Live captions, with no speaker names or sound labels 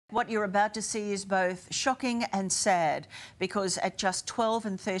What you're about to see is both shocking and sad because at just 12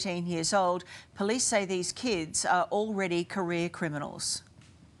 and 13 years old, police say these kids are already career criminals.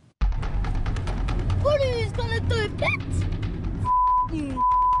 What are you gonna do, bitch?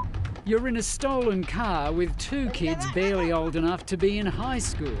 You're in a stolen car with two kids barely old enough to be in high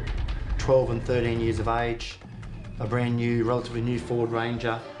school. 12 and 13 years of age, a brand new, relatively new Ford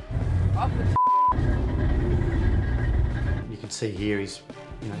Ranger. You can see here he's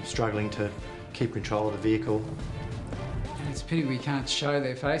struggling to keep control of the vehicle. And it's a pity we can't show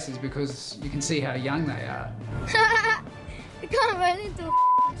their faces because you can see how young they are. You can't run into a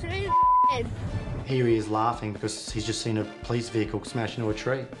tree. Here he is laughing because he's just seen a police vehicle smash into a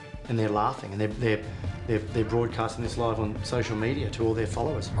tree, and they're laughing, and they're broadcasting this live on social media to all their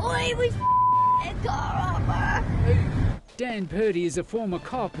followers. Oi, we car over. Dan Purdy is a former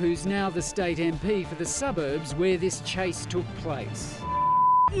cop who's now the state MP for the suburbs where this chase took place.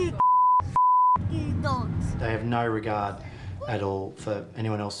 Dogs. They have no regard at all for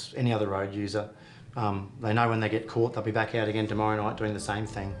anyone else, any other road user. They know when they get caught, they'll be back out again tomorrow night doing the same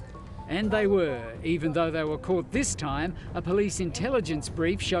thing. And they were, even though they were caught this time. A police intelligence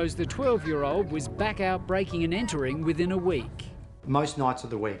brief shows the 12-year-old was back out breaking and entering within a week. Most nights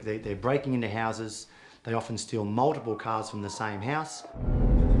of the week, they're breaking into houses. They often steal multiple cars from the same house.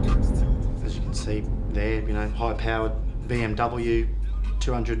 As you can see there, high-powered BMW,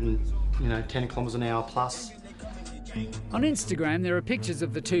 210 kilometres an hour plus. On Instagram, there are pictures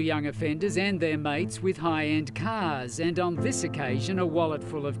of the two young offenders and their mates with high-end cars, and on this occasion, a wallet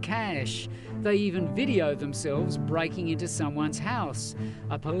full of cash. They even video themselves breaking into someone's house.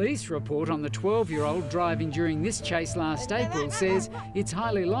 A police report on the 12-year-old driving during this chase last April says it's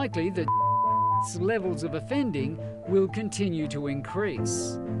highly likely that levels of offending will continue to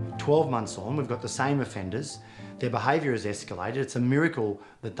increase. 12 months on, we've got the same offenders. Their behaviour has escalated. It's a miracle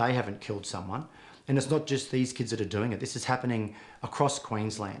that they haven't killed someone. And it's not just these kids that are doing it. This is happening across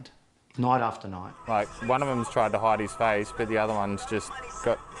Queensland, night after night. Like, one of them's tried to hide his face, but the other one's just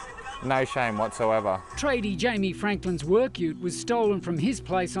got no shame whatsoever. Tradie Jamie Franklin's work ute was stolen from his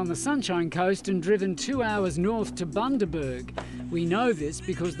place on the Sunshine Coast and driven 2 hours north to Bundaberg. We know this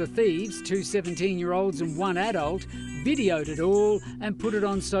because the thieves, two 17-year-olds and one adult, videoed it all and put it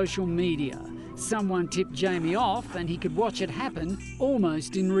on social media. Someone tipped Jamie off and he could watch it happen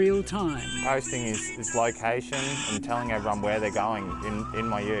almost in real time. Posting his location and telling everyone where they're going in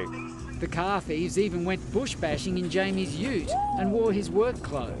my ute. The car thieves even went bush bashing in Jamie's ute and wore his work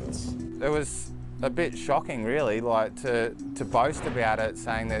clothes. It was a bit shocking, really, like to boast about it,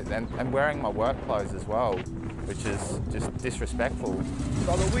 saying that, and wearing my work clothes as well, which is just disrespectful.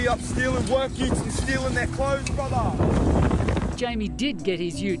 Brother, we up stealing work utes and stealing their clothes, brother. Jamie did get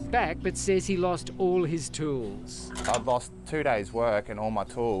his ute back, but says he lost all his tools. I'd lost 2 days' work and all my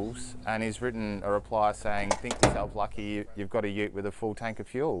tools, and he's written a reply saying, "Think yourself lucky you've got a ute with a full tank of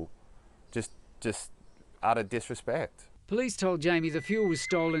fuel." Just utter disrespect. Police told Jamie the fuel was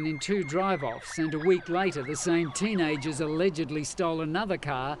stolen in 2 drive-offs, and a week later the same teenagers allegedly stole another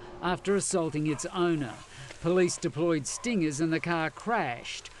car after assaulting its owner. Police deployed stingers and the car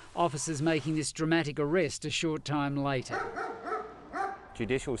crashed, officers making this dramatic arrest a short time later.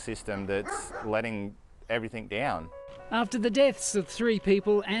 Judicial system that's letting everything down. After the deaths of 3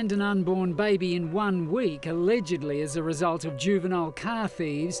 people and an unborn baby in 1 week, allegedly as a result of juvenile car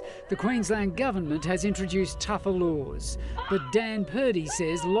thieves, the Queensland government has introduced tougher laws. But Dan Purdy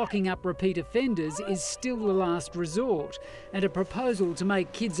says locking up repeat offenders is still the last resort, and a proposal to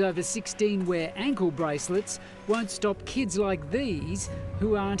make kids over 16 wear ankle bracelets won't stop kids like these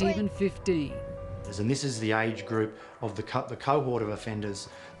who aren't even 15. And this is the age group of the cohort of offenders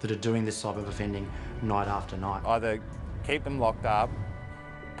that are doing this type of offending night after night. Either keep them locked up,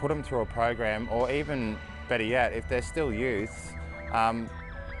 put them through a program, or even better yet, if they're still youth,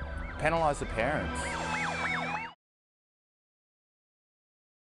 penalise the parents.